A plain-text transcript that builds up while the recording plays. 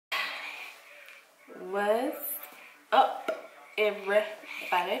What's up,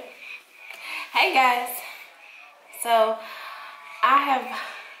 everybody? Hey guys. So I have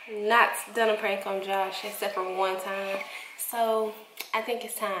not done a prank on Josh except for one time. So I think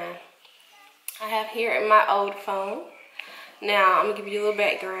it's time. I have here my old phone. Now I'm gonna give you a little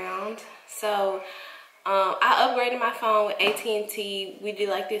background. So I upgraded my phone with AT&T. We did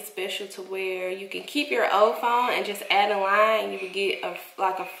like this special to where you can keep your old phone and just add a line and you would get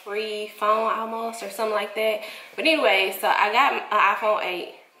like a free phone almost or something like that. But anyway, so I got an iPhone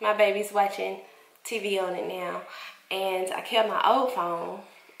 8. My baby's watching TV on it now. And I kept my old phone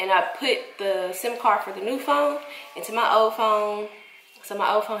and I put the SIM card for the new phone into my old phone. So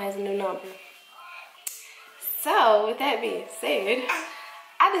my old phone has a new number. So with that being said,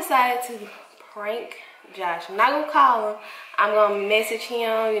 I decided to prank Josh. I'm not gonna call him. I'm gonna message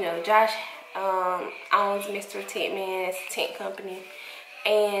him. You know, Josh owns Mr. Tentman's tent company,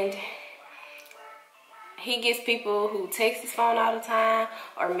 and he gets people who text his phone all the time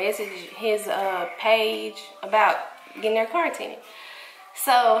or message his page about getting their car tinted.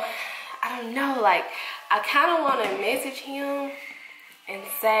 So I don't know. Like, I kind of want to message him and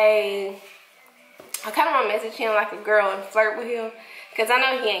say, I kind of want to message him like a girl and flirt with him. Because I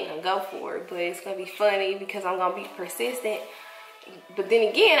know he ain't going to go for it, but it's going to be funny because I'm going to be persistent. But then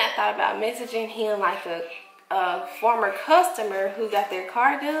again, I thought about messaging him like a former customer who got their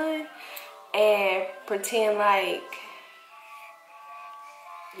car done and pretend like,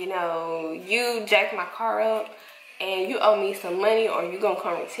 you know, you jacked my car up and you owe me some money or you going to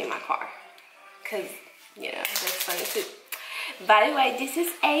come and tint my car. Because, you know, that's funny too. By the way, this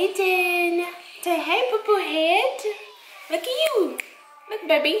is Aiden. Say hey, poo-poo head. Look at you. Look,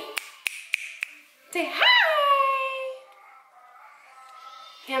 baby. Say hi.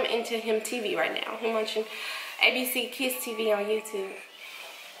 I'm into him TV right now. I'm watching ABC Kids TV on YouTube.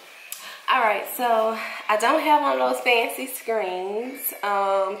 Alright, so I don't have one of those fancy screens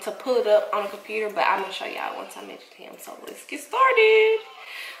to pull it up on a computer, but I'm going to show y'all once I mention him. So let's get started.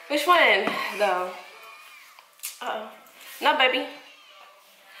 Which one, though? Uh-oh. No, baby.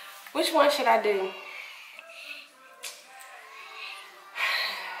 Which one should I do?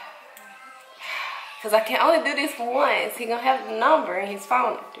 Because I can only do this once. He gonna have the number in his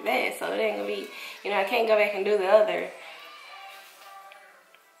phone after that. So it ain't gonna be, you know, I can't go back and do the other.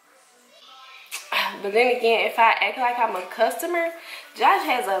 But then again, if I act like I'm a customer, Josh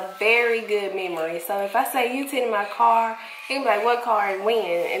has a very good memory. So if I say you tinted my car, he can be like, what car and when?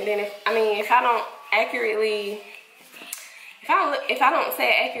 And then if I don't accurately, if I don't say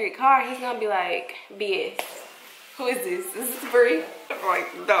an accurate car, he's gonna be like, BS. Who is this? Is this Bree? I'm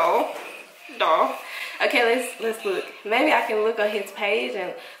like, no. Okay, let's look. Maybe I can look on his page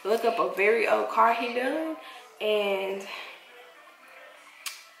and look up a very old car he done and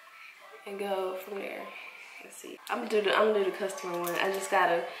go from there. Let's see. I'm gonna do the customer one. I just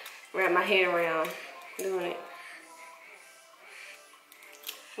gotta wrap my head around doing it.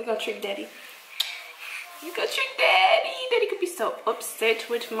 We're gonna trick Daddy. You gonna trick Daddy. Daddy could be so upset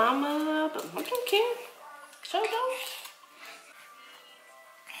with Mama, but I don't care. Show don't.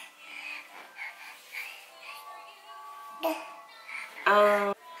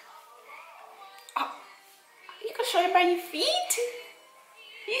 Oh, you can show everybody your feet.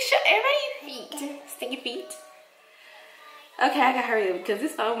 You show everybody your feet. Stinky feet. Okay, I gotta hurry up because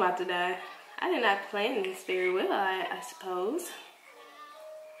this phone about to die. I did not plan this very well, I suppose.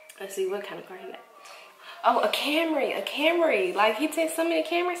 Let's see what kind of car he got. Oh, a Camry. Like, he takes so many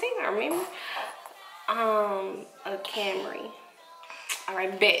Camrys, he can't remember. A Camry. All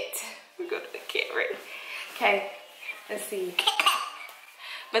right, bet. We go to the Camry. Okay, let's see.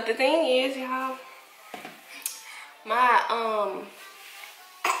 But the thing is, y'all, my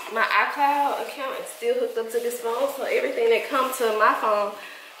iCloud account is still hooked up to this phone, so everything that comes to my phone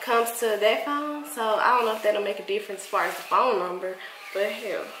comes to that phone. So I don't know if that'll make a difference as far as the phone number, but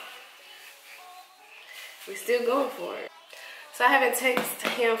hell, we're still going for it. So I haven't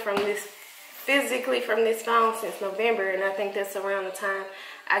texted him physically from this phone since November, and I think that's around the time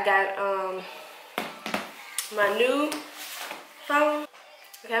I got my new phone.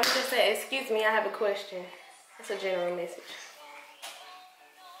 Okay, I'm just saying, excuse me, I have a question. It's a general message.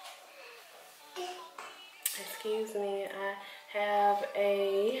 Excuse me, I have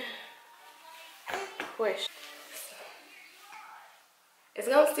a question. It's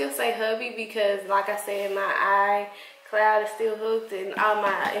gonna still say hubby because, like I said, my iCloud is still hooked and all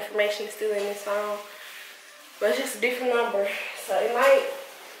my information is still in this phone. But it's just a different number. So it might,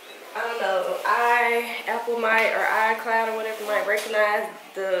 I don't know, Apple might, or iCloud or whatever might recognize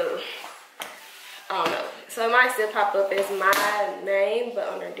the, I don't know. So it might still pop up as my name, but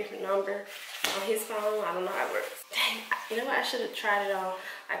under a different number. on his phone. I don't know how it works. Dang, you know what? I should have tried it on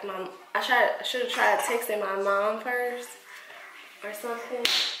like I should have tried texting my mom first or something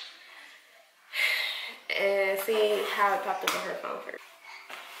and see how it popped up on her phone first.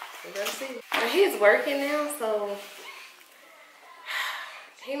 Let's see. But he's working now, so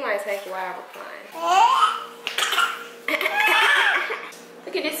he might take a while replying.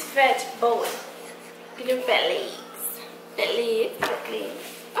 Look at this fat boy. Look at them fat legs. Fat legs, fat legs.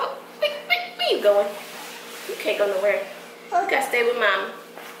 Oh, where you going? You can't go nowhere. You gotta stay with mama.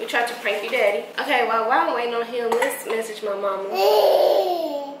 We tried to prank your daddy. Okay, well, while I'm waiting on him, let's message my mama.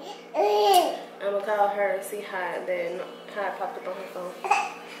 I'm gonna call her and see how it popped up on her phone.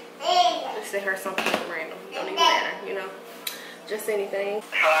 Just send her something random. Don't even matter, you know. Just anything.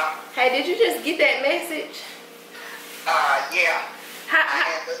 Hello? Hey, did you just get that message? Yeah. I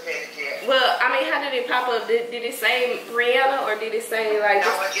haven't looked at it yet. Well, I mean, how did it pop up? Did it say Rihanna or did it say like...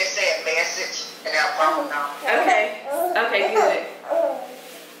 No, it just said message and I'll pop it on. Okay. Okay, good.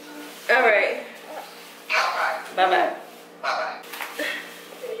 Alright. Alright. Bye-bye. Bye-bye.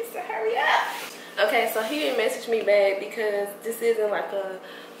 He needs to hurry up. Okay, so he didn't message me back because this isn't like a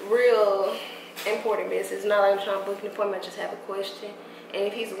real important business. It's not like I'm trying to book an appointment. I just have a question. And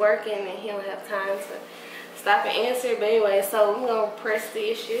if he's working and he don't have time to stop and answer. But anyway, so I'm gonna press the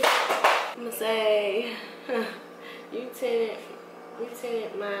issue. I'm gonna say, you tenant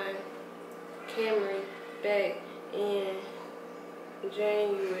my Camry back in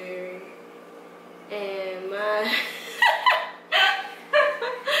January, and my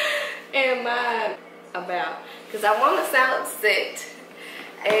about, because I want to sound upset,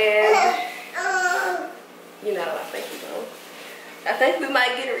 and you know, I think we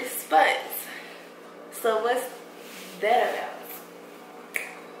might get a response. So what's that about?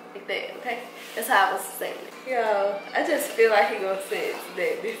 Like that, okay? That's how I was saying it. Yo, I just feel like he gonna sense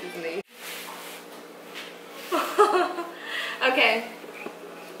that this is me. Okay.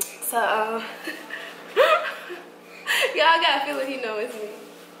 So, y'all gotta feel like he know it's me.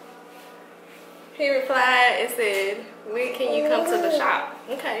 He replied and said, when can you come to the shop?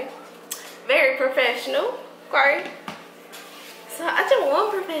 Okay. Very professional. Great. So I just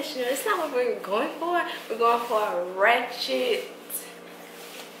want professional. It's not what we're going for. We're going for a ratchet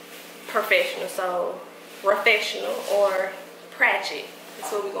professional. So professional or pratchett.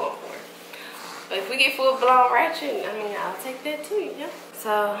 That's what we're going for. But if we get full blown ratchet, I mean, I'll take that too, you know? So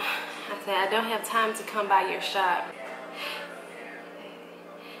I said, I don't have time to come by your shop.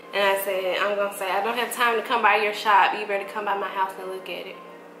 And I said, I'm gonna say, I don't have time to come by your shop. You better come by my house and look at it.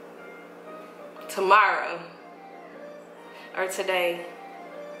 Tomorrow. Or today.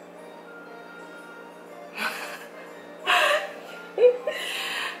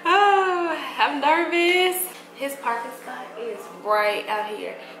 Oh, I'm nervous. His parking spot is right out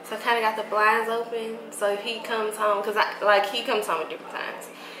here. So I kind of got the blinds open. So if he comes home, because he comes home at different times.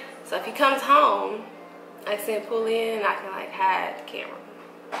 So if he comes home, I said pull in and I can like hide the camera.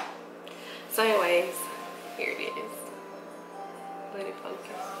 So anyways, here it is. Let it focus.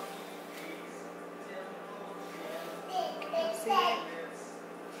 Can you see it?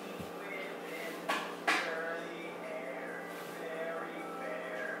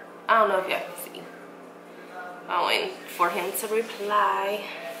 I don't know if y'all can see. I'm waiting for him to reply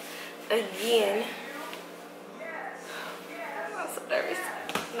again. I'm so nervous.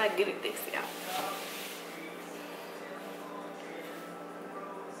 I'm not good at this, y'all.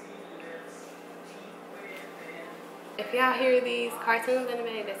 If y'all hear these cartoons in the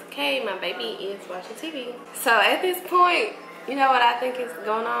back, that's okay. My baby is watching TV. So at this point, you know what I think is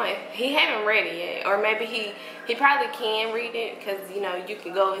going on? If he haven't read it yet, or maybe he probably can read it, because you know you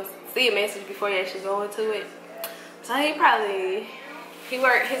can go and see a message before you actually go into it. So his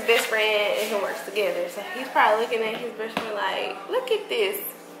best friend and he works together. So he's probably looking at his best friend like, look at this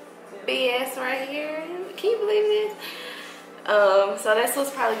BS right here. Can you believe this? So that's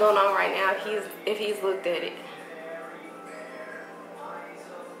what's probably going on right now if he's looked at it.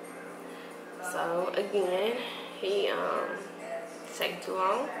 So again, he taking too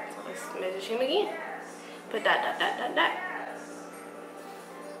long. So let's message him again. Put dot.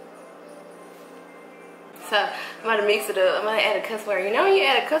 So I'm about to mix it up. I'm gonna add a cuss word. You know when you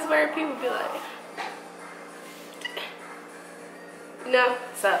add a cuss word, people be like, you know?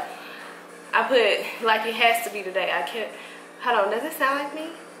 So I put like it has to be today. I can't. Hold on. Does it sound like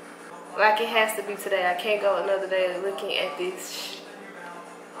me? Like it has to be today. I can't go another day looking at this.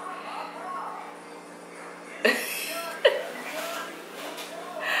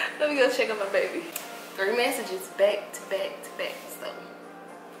 Let me go check on my baby. 3 messages back to back to back. So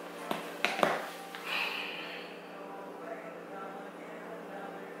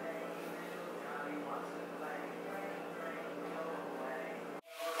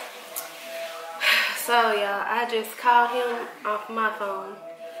So y'all, I just called him off my phone.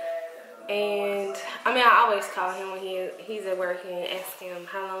 And I mean, I always call him when he's at work and ask him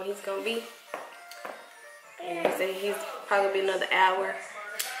how long he's gonna be. And he said he's probably be another hour.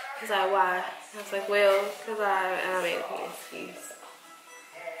 He's like, why? I was like, well, because I made an excuse.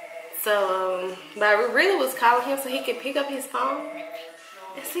 So, but I really was calling him so he could pick up his phone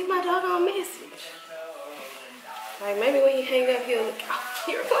and see my doggone message. Like, maybe when you hang up, he'll look. Oh,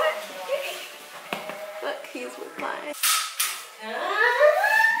 he replied. Look, he's replying.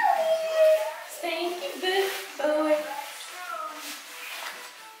 Stinky boo boy.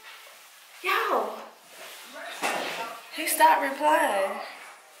 Yo, he stopped replying.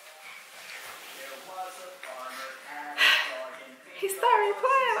 He started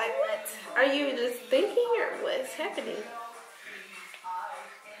replying, like, what? Are you just thinking or what's happening?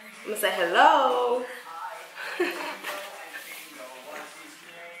 I'm gonna say hello.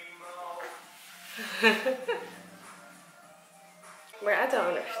 Bro, I don't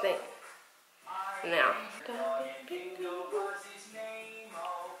understand. Now.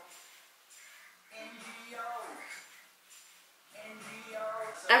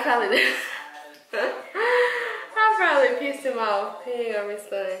 I probably did. I probably pissed him off. He ain't gonna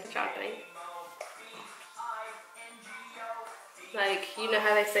respond. What y'all think? Like, you know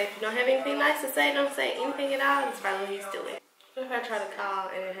how they say if you don't have anything nice to say, don't say anything at all. It's probably what he's doing. What if I try to call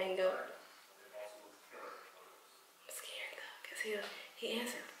and then hang up? I'm scared though, because he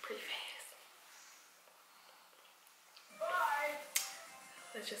answered pretty fast.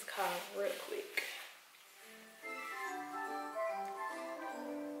 Let's just call real quick.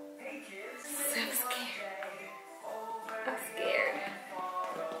 So scared. I'm scared.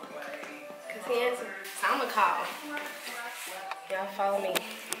 Because he answered. So I'm going to call. Y'all follow me.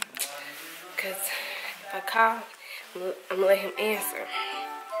 Because if I call, I'm going to let him answer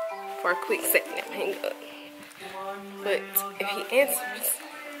for a quick second and hang up. But if he answers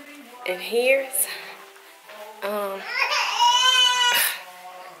and hears,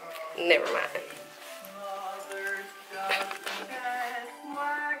 never mind.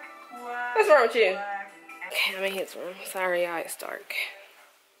 What's wrong with you? Okay, I'm in his room. Sorry, y'all, it's dark.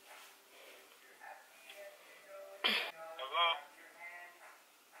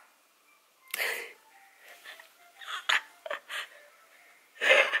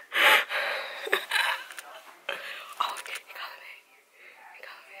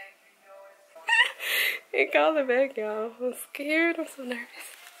 He called it back, y'all. I'm scared. I'm so nervous.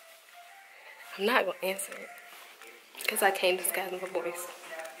 I'm not going to answer it because I can't disguise my voice.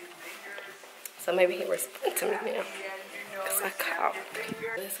 So maybe he'll respond to me now because I called.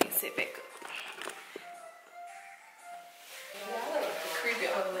 Let's get sit back up. I look like a creepy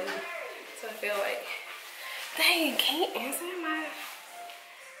old lady. So I feel like, dang, can't answer my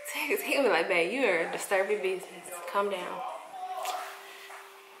text. He'll be like, babe, you are disturbing business. Calm down.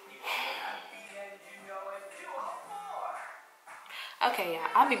 Okay, y'all,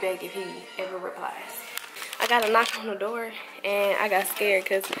 I'll be back if he ever replies. I got a knock on the door, and I got scared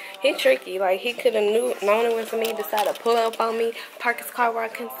because he tricky. Like, he could have known it was me, decided to pull up on me, park his car where I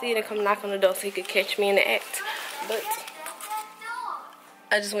couldn't see it, and come knock on the door so he could catch me in the act. But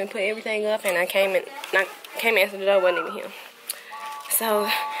I just went and put everything up, and I came and answer the door, wasn't even him. So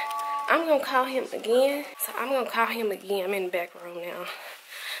I'm going to call him again. I'm in the back room now.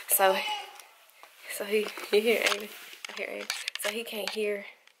 So he hear Aiden. I hear Aiden. So he can't hear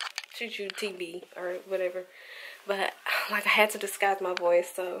Choo-Choo TV or whatever. But, like, I had to disguise my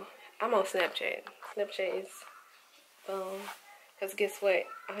voice, so I'm on Snapchat. Snapchat is, because guess what?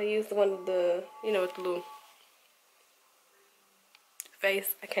 I used the one with the, you know, with the little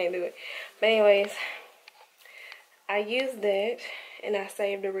face. I can't do it. But anyways, I used that, and I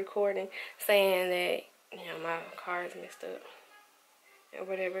saved a recording saying that, you know, my car is messed up or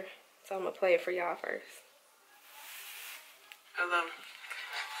whatever. So I'm going to play it for y'all first. Hello.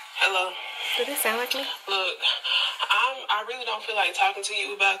 Hello. Does this sound like me? Look, I really don't feel like talking to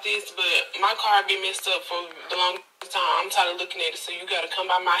you about this, but my car been messed up for the longest time. I'm tired of looking at it, so you gotta come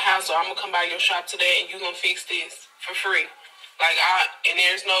by my house, or I'm gonna come by your shop today, and you gonna fix this for free. Like,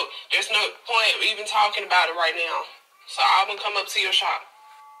 there's no point of even talking about it right now. So I'm gonna come up to your shop.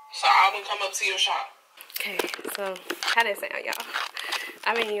 Okay, so how that sound, y'all?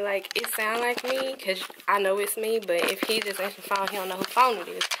 I mean, like, it sound like me, because I know it's me, but if he just answers the phone, he don't know whose phone it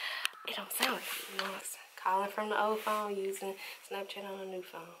is. It don't sound like me, you know? It's calling from the old phone, using Snapchat on a new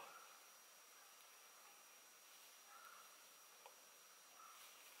phone.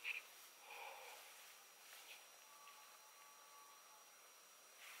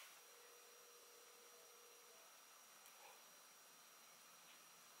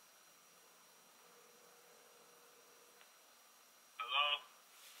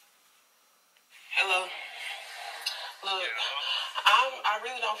 Look, I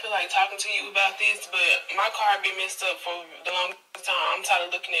really don't feel like talking to you about this, but my car been messed up for the longest time. I'm tired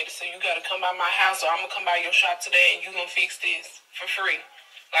of looking at it, so you gotta come by my house, or I'm gonna come by your shop today, and you gonna fix this for free.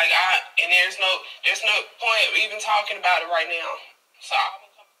 Like and there's no point of even talking about it right now. So I'm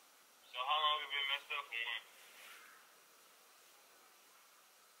gonna come. So how long have you been messed up for?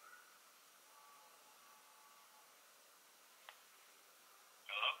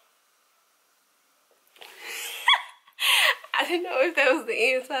 I didn't know if that was the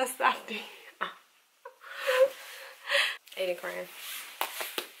end, so I stopped it. Aiden crying.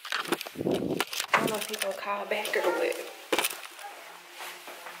 I don't know if he's gonna call back or what.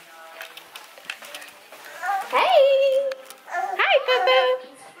 Hey! Hi, Papa!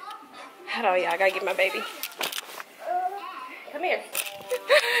 Hold on, y'all. I gotta get my baby. Come here.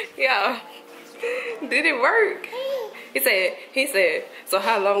 Yeah. Did it work? He said, so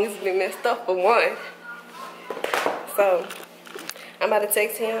how long has it been messed up for one? So, I'm about to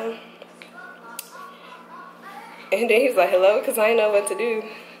text him. And then he's like, hello, because I didn't know what to do.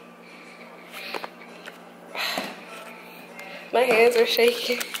 My hands are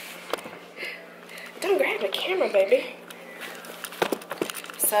shaking. Don't grab the camera, baby.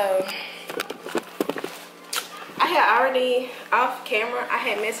 So, I had already, off camera, I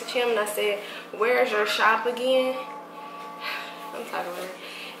had messaged him and I said, where's your shop again? I'm tired of her.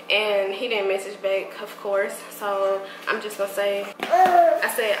 And he didn't message back, of course. So, I'm just gonna say, I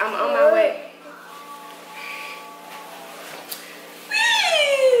said, I'm on my way.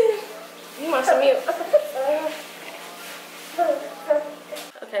 You want some milk?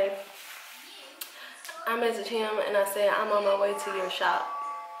 Okay. I messaged him and I said, I'm on my way to your shop.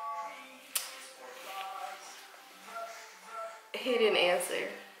 He didn't answer.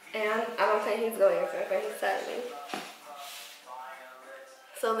 And I don't think he's going to answer. I think he's tired of me.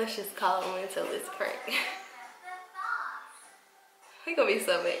 So let's just call him until it's a prank. He gonna be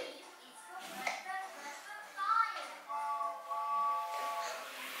so big.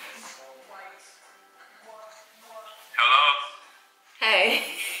 Hello? Hey.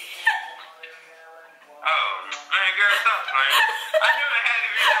 Oh, man, girl, stop playing. I knew it had to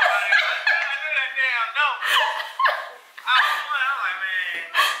be somebody. I knew that damn number. I'm like, man.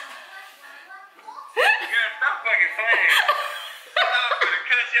 Girl, stop fucking playing. I was gonna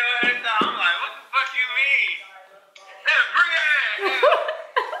cut your ass out. I'm like, what the fuck you mean? That's bring ass.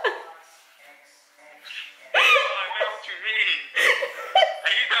 I'm like, man, what you mean?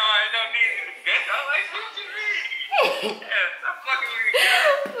 And you know I don't need to discuss. I'm like, what you mean? Yeah, stop fucking with me,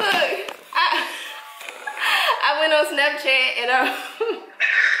 girl. Look, I went on Snapchat and I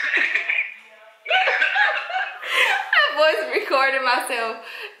voice recorded myself.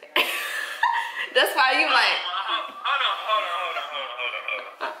 That's why you like. Hold on.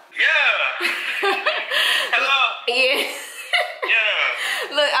 Yeah. Hello. Yeah.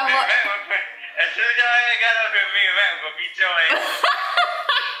 Yeah. Look, I'm. As soon as y'all got up here, me and Matt gonna beat your ass.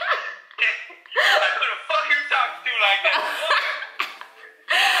 Like, who the fuck you talking to like that?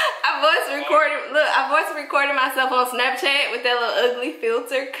 I voice recorded myself on Snapchat with that little ugly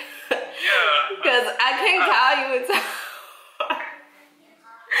filter. Yeah. Cause I can't call you and talk.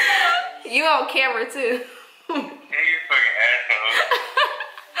 You on camera too. Yeah, you fucking asshole.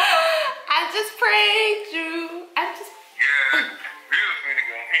 I just pranked you. Yeah, you was finna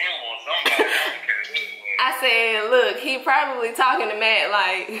go ham on somebody. I don't care who it was. I said, look, he probably talking to Matt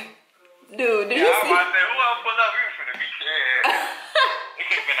like, dude, do you Yeah, I see? was about to say, who else pulled up? We was finna beat your ass. It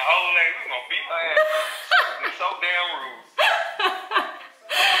could've been a whole lady. We gonna beat her ass. It's so damn rude.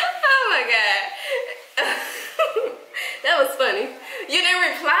 Oh my God. That was funny. You didn't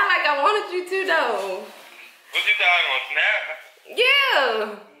reply like I wanted you to though. What you thought on Snap?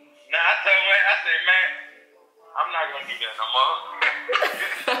 Yeah. Nah, I told Matt, I said, man, I'm not gonna do that no more.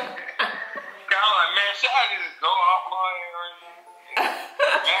 Cause I'm like, man, should I just go off my air or anything?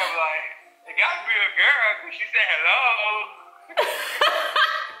 Man was like, it gotta be a girl, cause she said hello.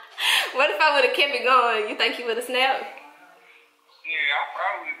 What if I would have kept it going? You think you would have snapped? Yeah, I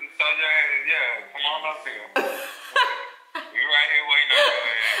probably just told your ass, yeah, come on up here. You right here waiting on your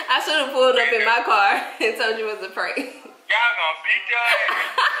ass. I should have pulled up in my car and told you it was a prank. Y'all gonna beat your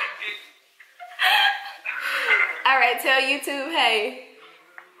ass. Alright, tell YouTube, hey.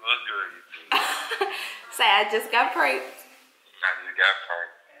 What's good, YouTube? Say I just got pranked. I just got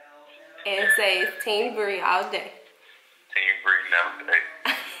pranked. And say Team Bree all day. Team Bree all day.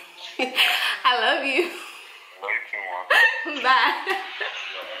 I love you. Love you too, Mom. Bye.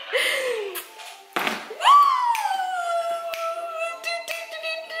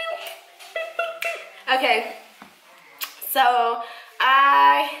 Okay, so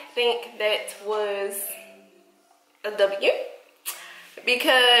I think that was a W.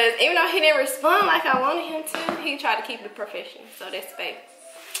 Because even though he didn't respond like I wanted him to, he tried to keep it professional. So that's fake.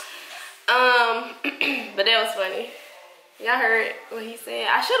 But that was funny. Y'all heard what he said.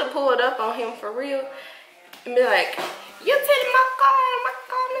 I should have pulled up on him for real and be like, you taking my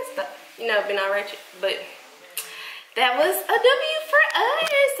car messed up. You know, been all ratchet. But that was a W for us.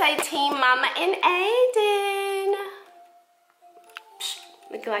 Say Team Mama and Aiden.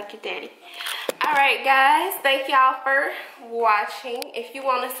 Looking like your daddy. Alright guys, thank y'all for watching. If you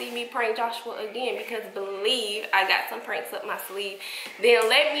want to see me prank Joshua again, because believe I got some pranks up my sleeve, then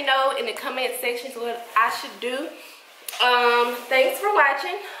let me know in the comment sections what I should do. Thanks for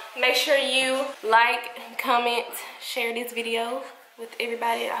watching. Make sure you like, comment, share this video with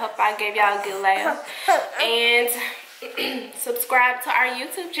everybody. I hope I gave y'all a good laugh. And subscribe to our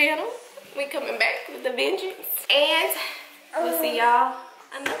YouTube channel. We coming back with a vengeance. And we'll see y'all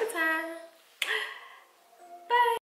another time.